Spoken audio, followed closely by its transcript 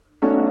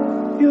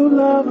You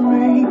love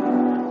me,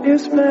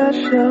 it's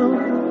special,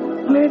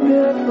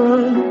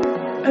 different,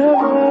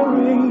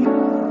 every.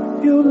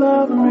 You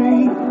love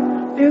me,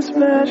 it's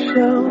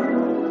special,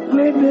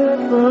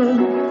 different,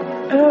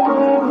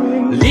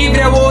 every. Livre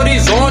é o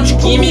horizonte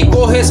que me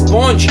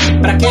corresponde,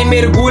 pra quem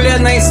mergulha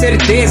na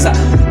incerteza.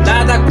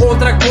 Nada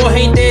contra a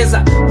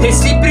correnteza,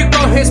 recíproco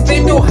ao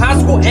respeito eu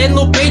rasgo. É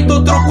no peito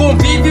outro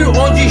convívio,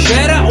 onde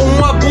gera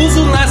um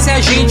abuso, nasce a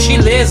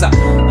gentileza.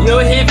 E eu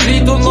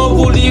reflito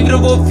novo livro,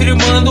 vou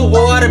firmando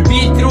o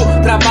arbítrio.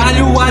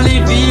 Trabalho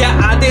alivia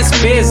a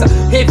despesa,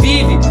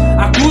 revive,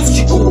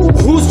 acústico,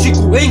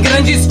 rústico, em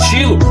grande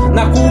estilo.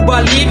 Na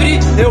Cuba livre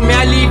eu me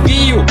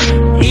alivio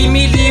e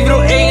me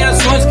livro em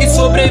ações que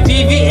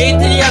sobrevivem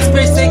entre as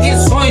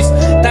perseguições.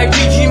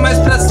 Tarde demais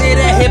pra ser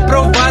é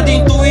reprovado,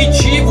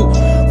 intuitivo,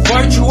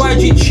 forte o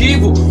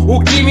aditivo.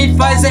 O que me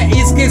faz é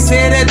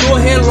esquecer é do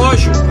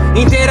relógio.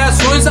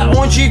 Interações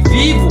aonde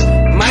vivo,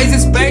 mais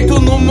esperto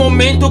no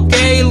momento que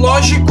é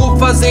ilógico,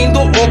 fazendo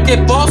o que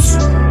posso.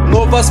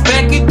 Novo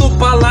aspecto,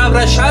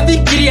 palavra-chave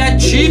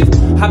criativo.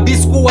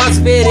 Rabisco as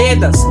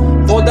veredas,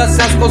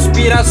 foda-se as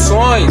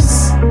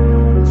conspirações.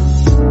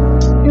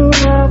 You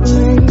love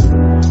me,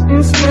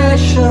 it's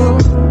special,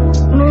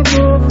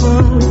 different,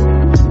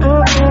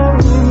 every.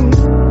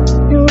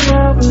 You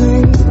love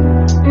me,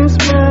 it's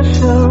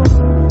special,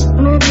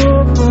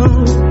 different,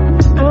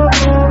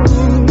 every.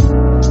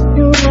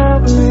 You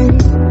love me,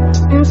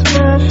 it's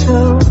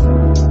special,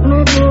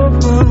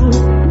 different,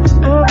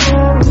 every.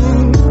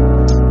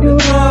 You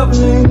love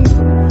me,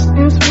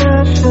 it's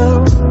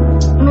special,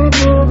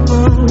 different,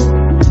 every.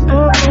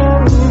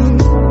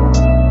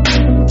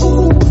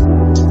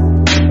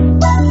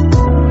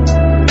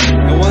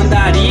 É o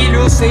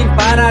Andarilho sem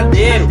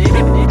paradeiro.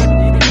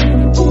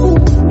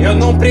 Eu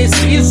não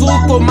preciso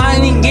tomar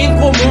ninguém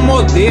como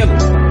modelo.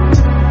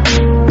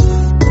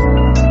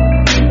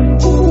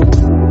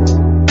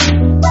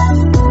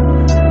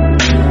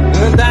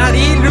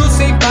 Andarilho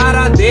sem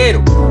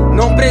paradeiro.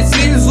 Não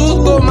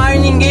preciso tomar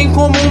ninguém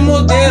como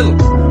modelo.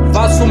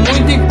 Faço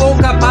muito em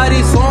pouca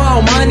aparição, a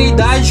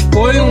humanidade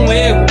foi um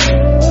erro.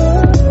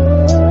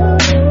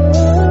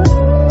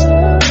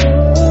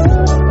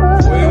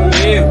 Foi um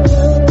erro.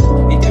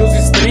 Entre os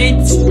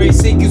estreitos,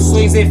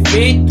 perseguições,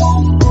 efeito.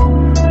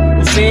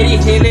 O ser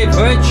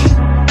irrelevante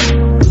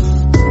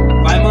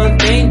vai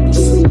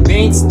mantendo-se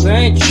bem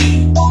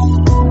distante,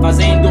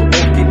 fazendo o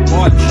que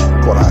pode.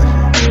 Coragem,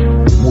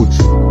 mude,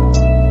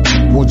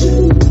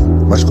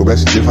 mas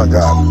comece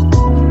devagar,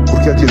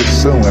 porque a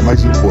direção é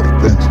mais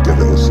importante que a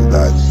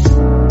velocidade.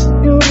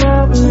 You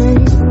love me,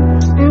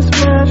 it's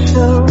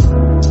special,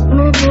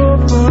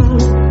 different,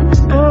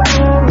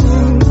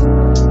 every.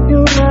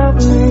 You love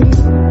me,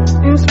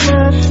 it's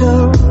special.